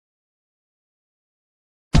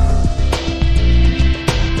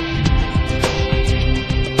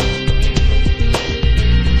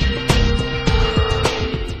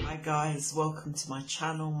guys, welcome to my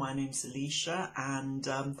channel. My name's Alicia, and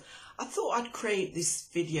I thought I'd create this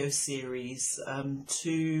video series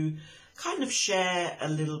to kind of share a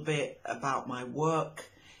little bit about my work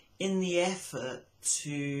in the effort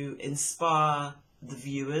to inspire the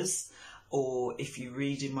viewers, or if you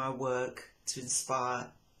read in my work, to inspire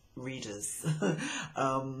readers.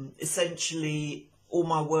 Essentially, all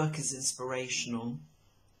my work is inspirational,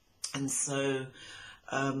 and so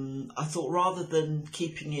I thought rather than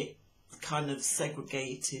keeping it kind of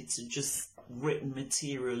segregated to just written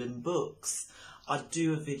material in books, I'd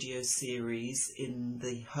do a video series in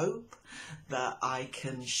the hope that I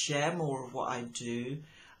can share more of what I do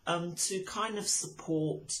to kind of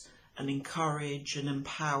support and encourage and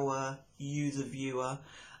empower you, the viewer,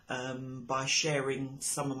 by sharing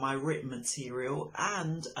some of my written material,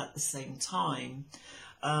 and at the same time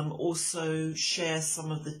also share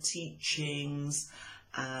some of the teachings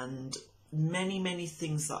and many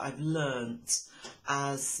things that I've learnt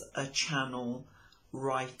as a channel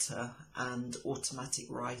writer and automatic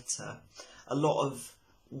writer. A lot of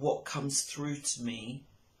what comes through to me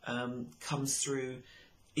comes through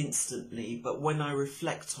instantly, but when I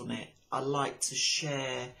reflect on it, I like to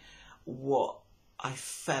share what I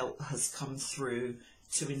felt has come through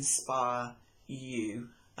to inspire you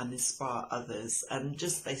and inspire others, and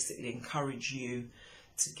just basically encourage you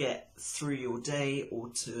to get through your day or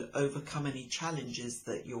to overcome any challenges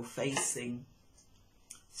that you're facing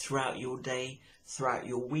throughout your day, throughout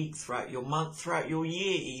your week, throughout your month, throughout your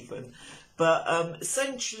year even. But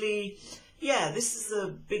essentially, yeah, this is a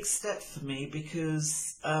big step for me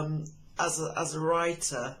because as a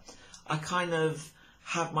writer, I kind of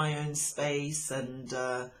have my own space and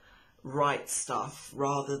write stuff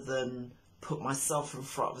rather than put myself in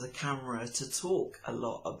front of the camera to talk a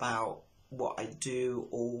lot about what I do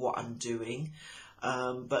or what I'm doing.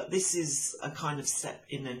 But this is a kind of step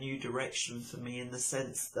in a new direction for me, in the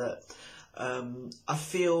sense that I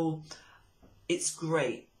feel it's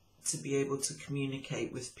great to be able to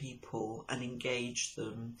communicate with people and engage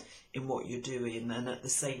them in what you're doing, and at the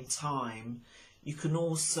same time you can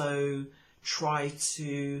also try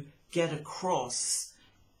to get across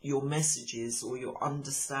your messages or your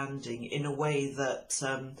understanding in a way that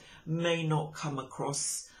may not come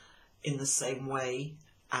across in the same way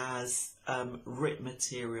as written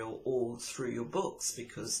material or through your books,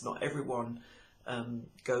 because not everyone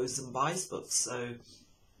goes and buys books. So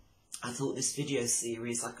I thought this video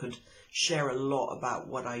series, I could share a lot about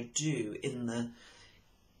what I do, in the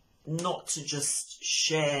not to just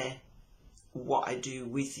share what I do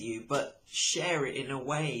with you, but share it in a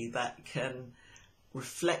way that can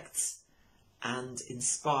reflect and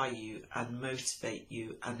inspire you and motivate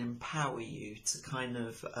you and empower you to kind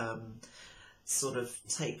of sort of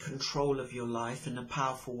take control of your life in a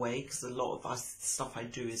powerful way, because a lot of stuff I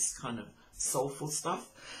do is kind of soulful stuff,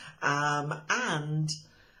 and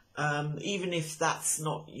even if that's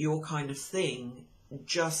not your kind of thing,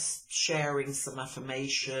 just sharing some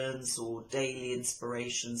affirmations or daily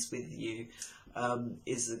inspirations with you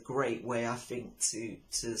is a great way, I think, to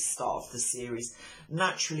start off the series.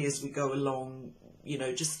 Naturally, as we go along, you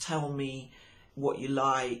know, just tell me what you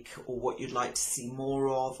like, or what you'd like to see more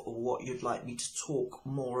of, or what you'd like me to talk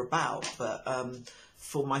more about. But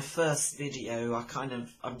for my first video,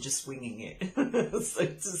 I'm just winging it, so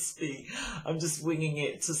to speak. I'm just winging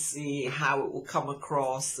it to see how it will come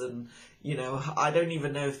across, and you know, I don't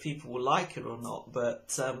even know if people will like it or not,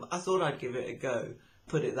 but I thought I'd give it a go.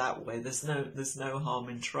 Put it that way. There's no harm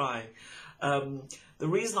in trying. The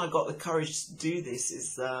reason I got the courage to do this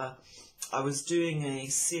is I was doing a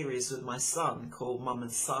series with my son called Mum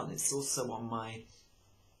and Son. It's also on my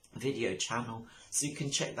video channel, so you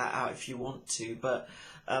can check that out if you want to. But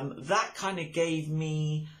that kind of gave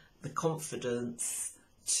me the confidence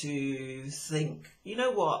to think, you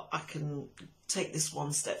know what, I can take this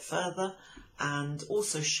one step further and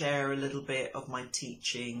also share a little bit of my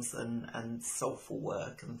teachings and soulful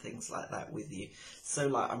work and things like that with you. So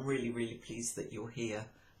like, I'm really pleased that you're here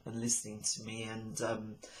and listening to me, and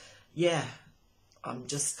yeah, I'm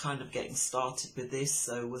just kind of getting started with this,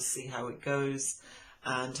 so we'll see how it goes.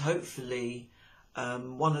 And hopefully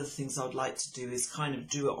one of the things I'd like to do is kind of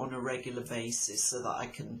do it on a regular basis, so that I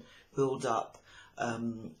can build up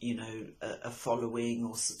you know, a following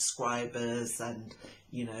or subscribers, and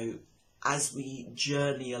you know, as we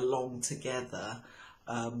journey along together,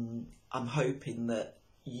 I'm hoping that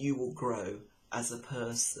you will grow as a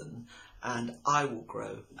person and I will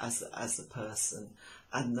grow as a person,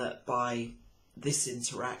 and that by this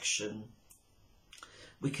interaction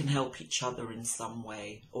we can help each other in some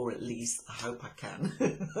way, or at least I hope I can.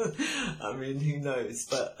 I mean, who knows?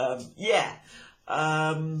 But yeah,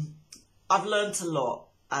 I've learned a lot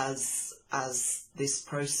as this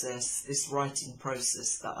process, this writing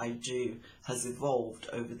process that I do has evolved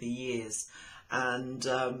over the years. And,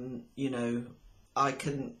 you know, I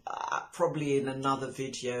can probably in another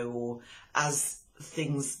video, or as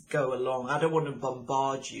things go along, I don't want to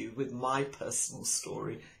bombard you with my personal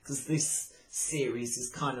story, because this series is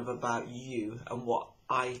kind of about you and what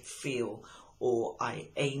I feel or I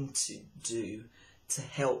aim to do to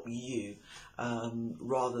help you,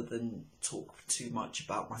 rather than talk too much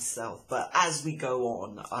about myself. But as we go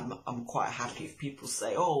on, I'm quite happy if people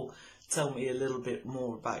say, oh, tell me a little bit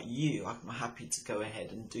more about you. I'm happy to go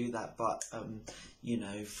ahead and do that. But, you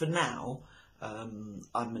know, for now, I'm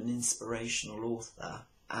an inspirational author,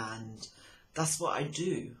 and that's what I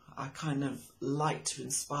do. I kind of like to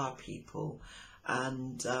inspire people.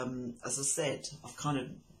 And as I said, I've kind of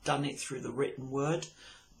done it through the written word.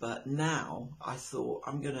 But now I thought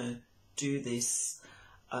I'm going to do this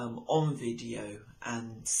on video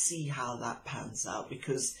and see how that pans out,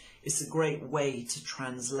 because it's a great way to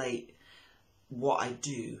translate what I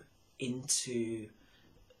do into,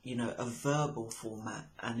 you know, a verbal format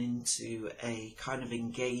and into a kind of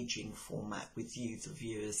engaging format with you, the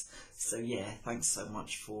viewers. So yeah, thanks so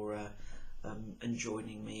much for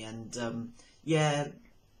joining me. And yeah,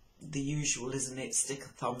 the usual, isn't it? Stick a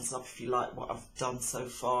thumbs up if you like what I've done so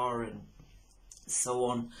far, and so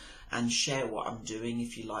on, and share what I'm doing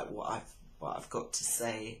if you like what I've got to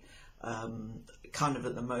say. Kind of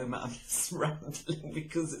at the moment I'm just rambling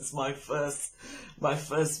because it's my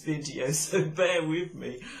first video, so bear with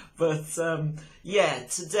me. But yeah,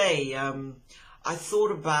 today I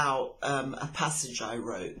thought about a passage I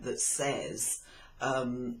wrote that says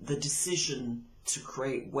the decision to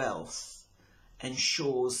create wealth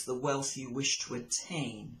ensures the wealth you wish to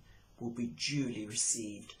attain will be duly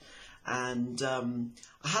received. And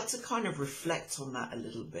I had to kind of reflect on that a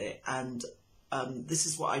little bit. And this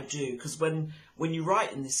is what I do, because when you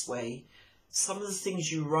write in this way, some of the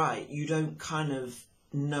things you write you don't kind of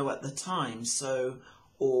know at the time, so,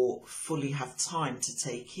 or fully have time to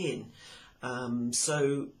take in.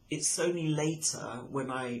 So it's only later when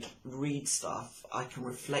I read stuff I can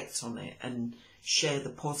reflect on it and share the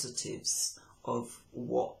positives of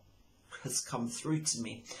what has come through to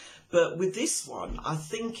me. But with this one, I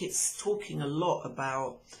think it's talking a lot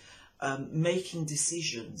about making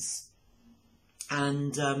decisions.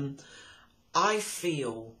 And I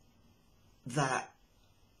feel that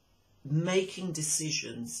making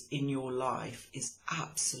decisions in your life is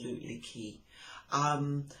absolutely key.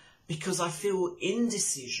 Because I feel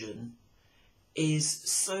indecision is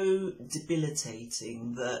so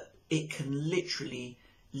debilitating that it can literally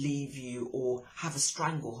leave you or have a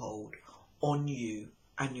stranglehold on you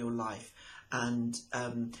and your life. And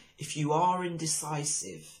if you are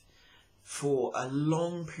indecisive for a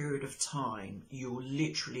long period of time, you're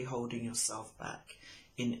literally holding yourself back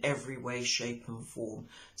in every way, shape and form.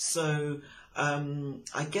 So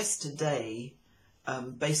I guess today,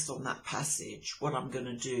 based on that passage, what I'm going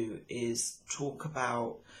to do is talk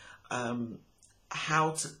about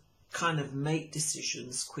how to kind of make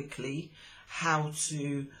decisions quickly, how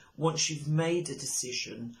to, once you've made a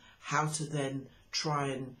decision, how to then try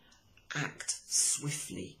and act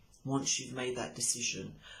swiftly once you've made that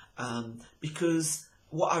decision. Because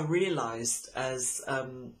what I realised as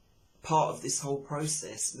part of this whole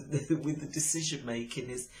process with the decision making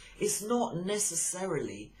is it's not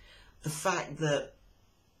necessarily the fact that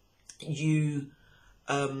you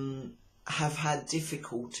have had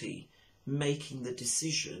difficulty making the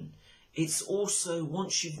decision. It's also,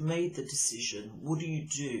 once you've made the decision, what do you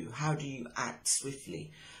do? How do you act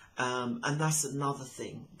swiftly? And that's another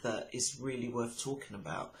thing that is really worth talking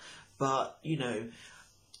about. But, you know,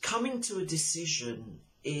 coming to a decision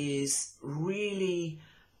is really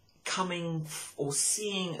coming or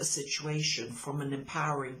seeing a situation from an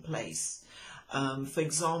empowering place. For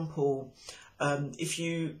example, if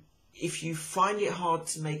you find it hard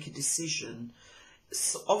to make a decision,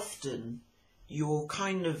 so often you're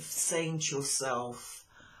kind of saying to yourself,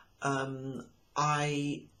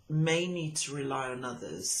 I may need to rely on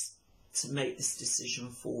others to make this decision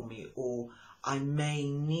for me, or I may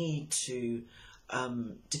need to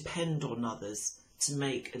depend on others to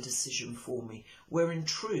make a decision for me, where in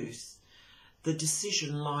truth the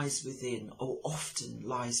decision lies within, or often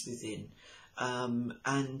lies within.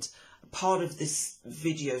 And part of this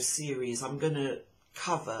video series I'm going to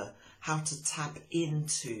cover how to tap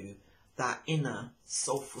into that inner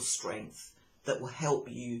soulful strength that will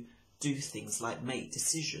help you do things like make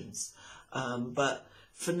decisions. But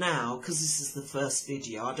for now, because this is the first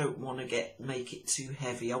video, I don't want to make it too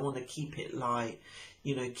heavy. I want to keep it light,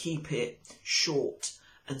 you know, keep it short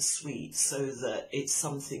and sweet, so that it's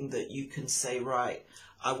something that you can say, right,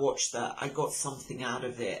 I watched that, I got something out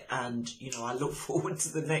of it, and, you know, I look forward to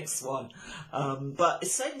the next one. But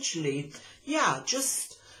essentially, yeah,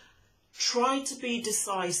 just try to be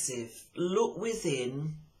decisive, look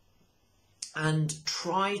within, and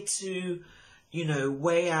try to, you know,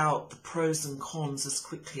 weigh out the pros and cons as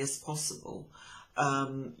quickly as possible.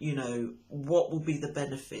 You know, what will be the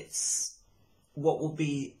benefits? What will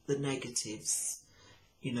be the negatives?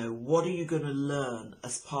 You know, what are you going to learn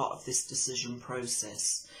as part of this decision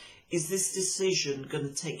process? Is this decision going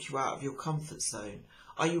to take you out of your comfort zone?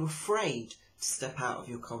 Are you afraid to step out of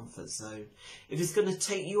your comfort zone? If it's going to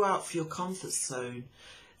take you out of your comfort zone,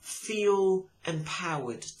 feel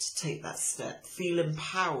empowered to take that step. Feel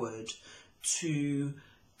empowered to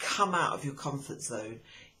come out of your comfort zone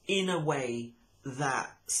in a way that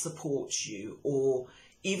supports you. Or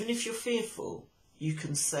even if you're fearful, you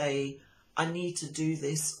can say, I need to do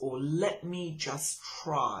this, or let me just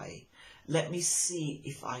try. Let me see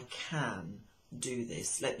if I can do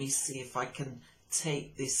this. Let me see if I can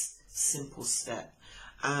take this simple step.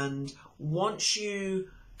 And once you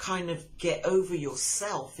kind of get over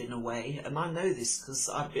yourself in a way, and I know this because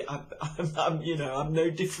I'm you know, I'm no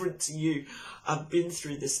different to you. I've been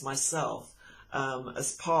through this myself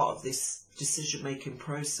as part of this decision-making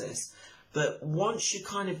process. But once you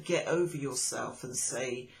kind of get over yourself and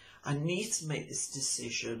say, I need to make this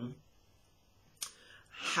decision,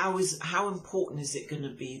 how important is it going to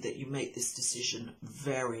be that you make this decision?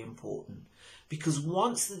 Very important. Because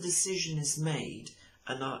once the decision is made,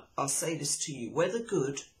 and I'll say this to you, whether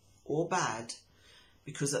good or bad,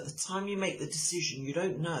 because at the time you make the decision, you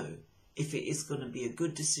don't know if it is going to be a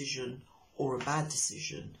good decision or a bad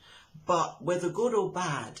decision. But whether good or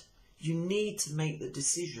bad, you need to make the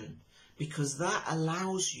decision, because that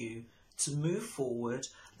allows you to move forward,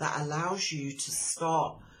 that allows you to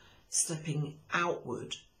start stepping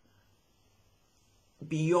outward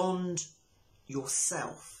beyond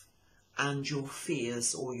yourself and your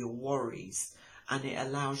fears or your worries, and it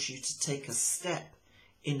allows you to take a step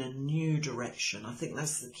in a new direction. I think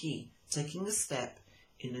that's the key, taking a step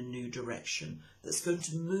in a new direction that's going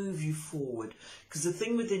to move you forward. Because the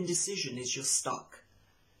thing with indecision is you're stuck.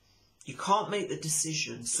 You can't make the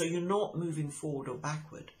decision, so you're not moving forward or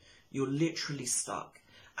backward. You're literally stuck.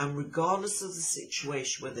 And regardless of the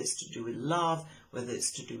situation, whether it's to do with love, whether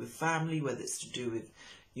it's to do with family, whether it's to do with,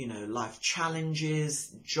 you know, life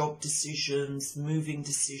challenges, job decisions, moving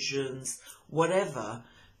decisions, whatever,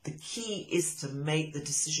 the key is to make the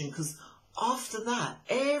decision, because after that,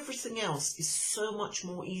 everything else is so much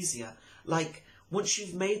more easier. Like, once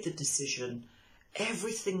you've made the decision,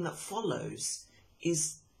 everything that follows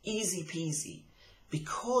is easy peasy,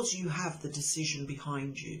 because you have the decision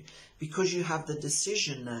behind you. Because you have the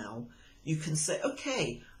decision now, you can say,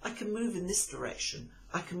 okay, I can move in this direction,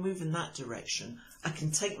 I can move in that direction, I can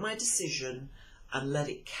take my decision and let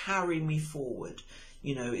it carry me forward.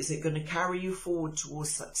 You know, is it going to carry you forward towards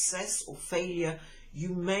success or failure? You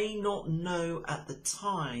may not know at the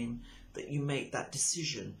time that you make that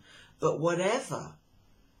decision, but whatever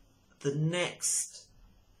the next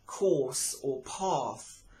course or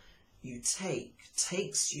path you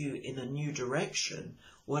takes you in a new direction,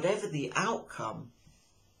 whatever the outcome,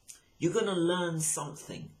 you're going to learn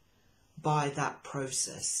something by that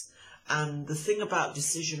process. And the thing about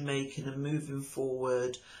decision making and moving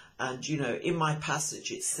forward, and, you know, in my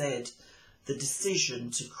passage it said, the decision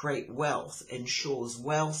to create wealth ensures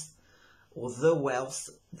wealth, or the wealth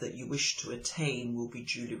that you wish to attain will be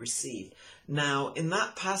duly received. Now, in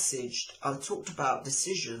that passage, I talked about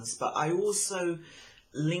decisions, but I also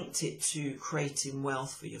linked it to creating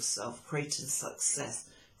wealth for yourself, creating success,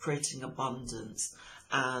 creating abundance,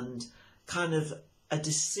 and kind of a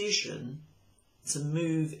decision to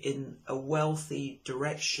move in a wealthy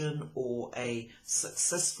direction or a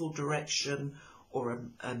successful direction or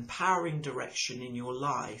an empowering direction in your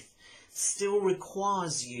life still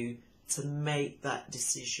requires you to make that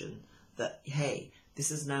decision that, hey,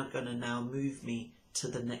 this is now going to now move me to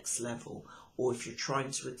the next level. Or if you're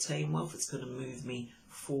trying to attain wealth, it's going to move me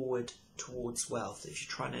forward towards wealth. If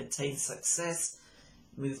you're trying to attain success,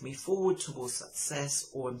 move me forward towards success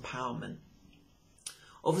or empowerment.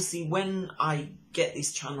 Obviously, when I get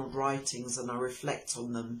these channeled writings and I reflect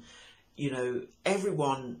on them, you know,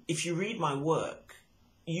 everyone, if you read my work,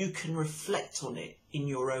 you can reflect on it in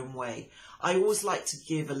your own way. I always like to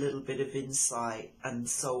give a little bit of insight and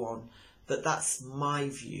so on, but that's my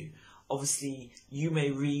view. Obviously, you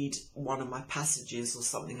may read one of my passages or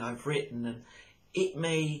something I've written, and it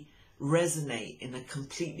may resonate in a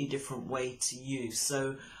completely different way to you.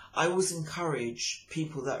 So I always encourage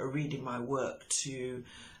people that are reading my work to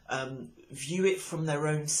view it from their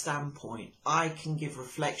own standpoint. I can give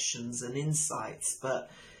reflections and insights,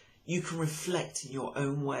 but you can reflect in your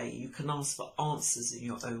own way. You can ask for answers in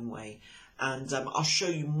your own way. And I'll show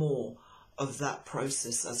you more of that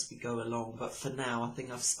process as we go along. But for now, I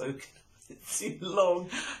think I've spoken too long,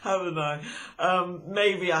 haven't I?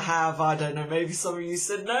 Maybe I have, I don't know. Maybe some of you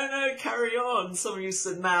said, no, carry on. Some of you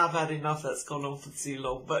said, nah, I've had enough, that's gone on for too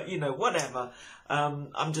long. But, you know, whatever.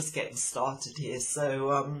 I'm just getting started here.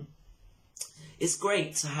 So it's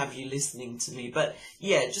great to have you listening to me. But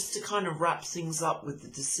yeah, just to kind of wrap things up with the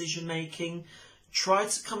decision making, try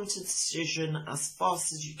to come to a decision as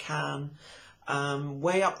fast as you can.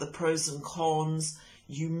 Weigh up the pros and cons.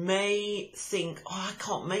 You may think, oh, I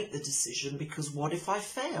can't make the decision because what if I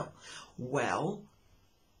fail? Well,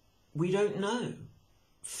 we don't know.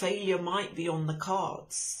 Failure might be on the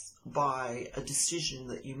cards by a decision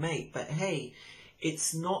that you make. But hey,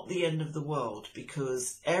 it's not the end of the world,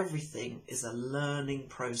 because everything is a learning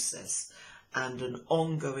process and an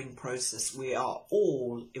ongoing process. We are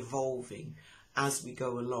all evolving as we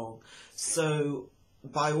go along. So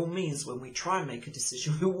by all means, when we try and make a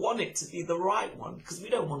decision, we want it to be the right one, because we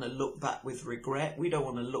don't want to look back with regret. We don't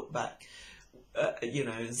want to look back, you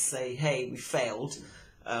know, and say, hey, we failed.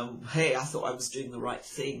 Hey, I thought I was doing the right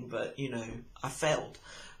thing, but, you know, I failed.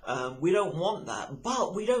 We don't want that,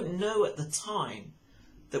 but we don't know at the time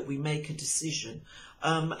that we make a decision.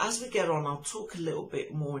 As we get on, I'll talk a little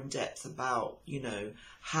bit more in depth about, you know,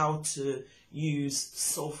 how to use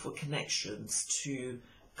soulful connections to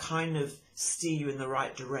kind of steer you in the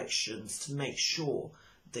right directions to make sure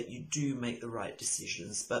that you do make the right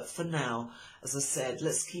decisions. But for now, as I said,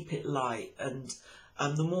 let's keep it light. And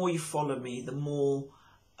the more you follow me, the more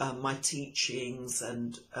my teachings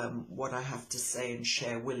and what I have to say and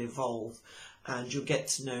share will evolve. And you'll get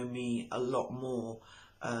to know me a lot more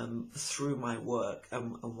through my work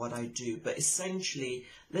and what I do. But essentially,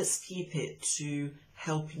 let's keep it to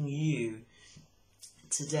helping you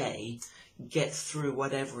today get through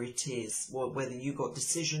whatever it is, whether you got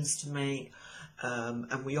decisions to make,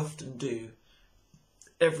 and we often do.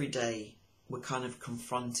 Every day we're kind of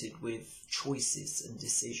confronted with choices and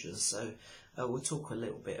decisions, so we'll talk a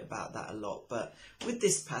little bit about that a lot. But with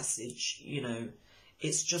this passage, you know,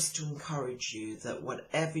 it's just to encourage you that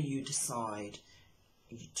whatever you decide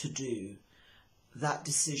to do, that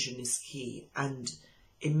decision is key. And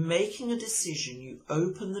in making a decision, you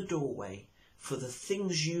open the doorway for the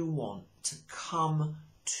things you want to come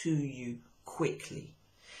to you quickly.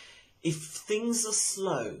 If things are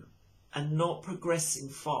slow and not progressing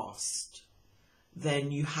fast,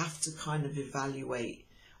 then you have to kind of evaluate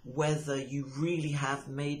whether you really have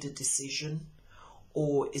made a decision,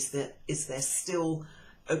 or is there still,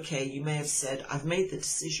 okay, you may have said, I've made the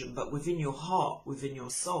decision, but within your heart, within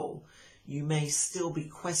your soul, you may still be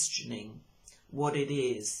questioning what it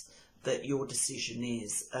is that your decision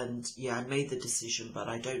is. And yeah, I made the decision, but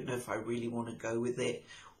I don't know if I really want to go with it,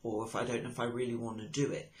 or if I don't know if I really want to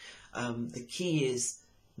do it. The key is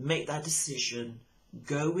make that decision,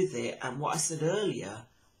 go with it, and what I said earlier,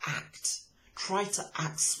 act. Try to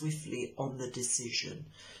act swiftly on the decision,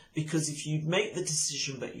 because if you make the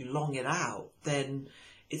decision but you long it out, then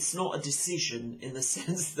it's not a decision in the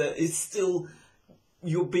sense that it's still,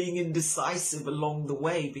 you're being indecisive along the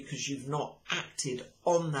way because you've not acted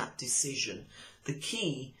on that decision. The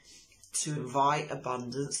key to invite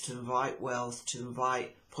abundance, to invite wealth, to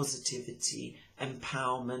invite positivity,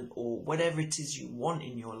 empowerment, or whatever it is you want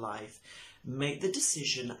in your life, make the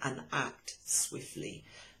decision and act swiftly,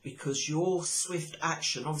 because your swift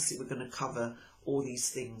action, obviously we're going to cover all these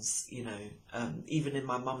things, you know, even in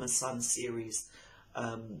my Mum and Son series,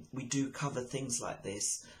 we do cover things like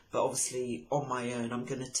this. But obviously on my own, I'm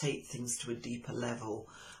going to take things to a deeper level,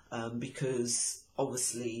 because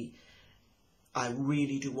obviously I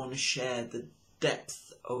really do want to share the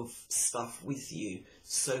depth of stuff with you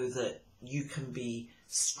so that you can be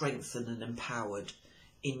strengthened and empowered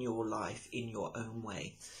in your life in your own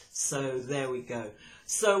way. So there we go.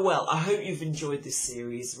 So, well, I hope you've enjoyed this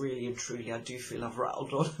series, really and truly. I do feel I've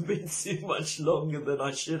rattled on a bit too much longer than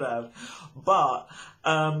I should have. But,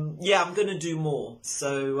 yeah, I'm going to do more.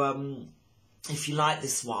 So, if you like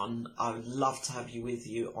this one, I would love to have you with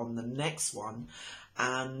you on the next one.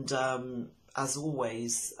 And, as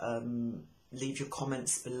always, leave your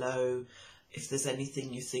comments below. If there's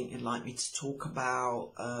anything you think you'd like me to talk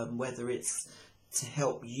about, whether it's to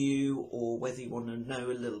help you or whether you want to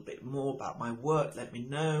know a little bit more about my work, let me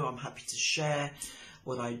know. I'm happy to share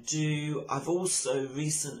what I do. I've also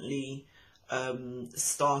recently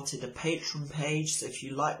started a Patreon page. So if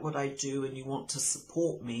you like what I do and you want to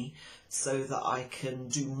support me so that I can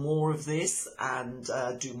do more of this and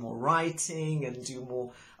do more writing and do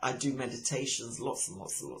more, I do meditations, lots and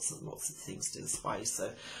lots and lots and lots of things to inspire you.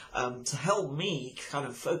 So to help me kind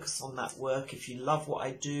of focus on that work, if you love what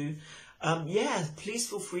I do, yeah, please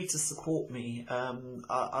feel free to support me.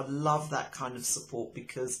 I love that kind of support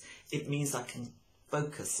because it means I can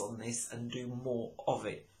focus on this and do more of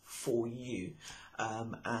it for you,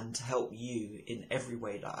 and help you in every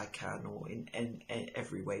way that I can, or in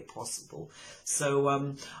every way possible. So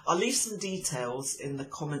I'll leave some details in the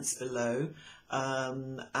comments below,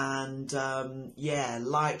 yeah,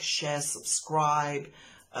 like, share, subscribe.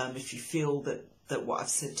 If you feel that what I've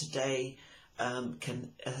said today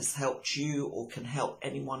has helped you or can help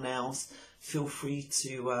anyone else, feel free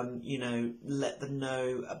to you know, let them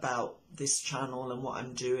know about this channel and what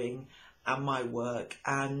I'm doing and my work,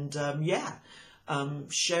 and yeah,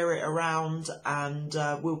 share it around, and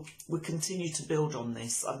we'll continue to build on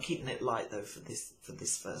this. I'm keeping it light though for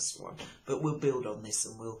this first one, but we'll build on this,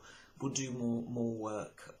 and we'll do more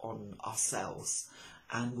work on ourselves,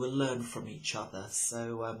 and we'll learn from each other.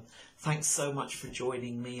 So thanks so much for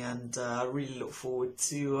joining me, and I really look forward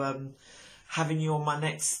to having you on my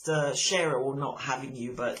next share, or not having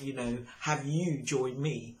you, but you know, have you join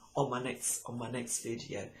me on my next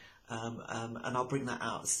video. And I'll bring that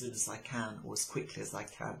out as soon as I can, or as quickly as I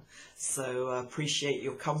can. So appreciate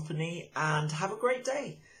your company, and have a great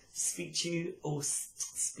day. Speak to you, or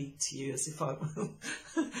speak to you as if I'm...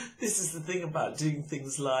 This is the thing about doing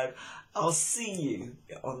things live. I'll see you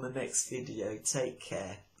on the next video. Take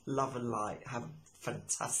care. Love and light. Have a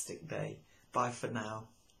fantastic day. Bye for now.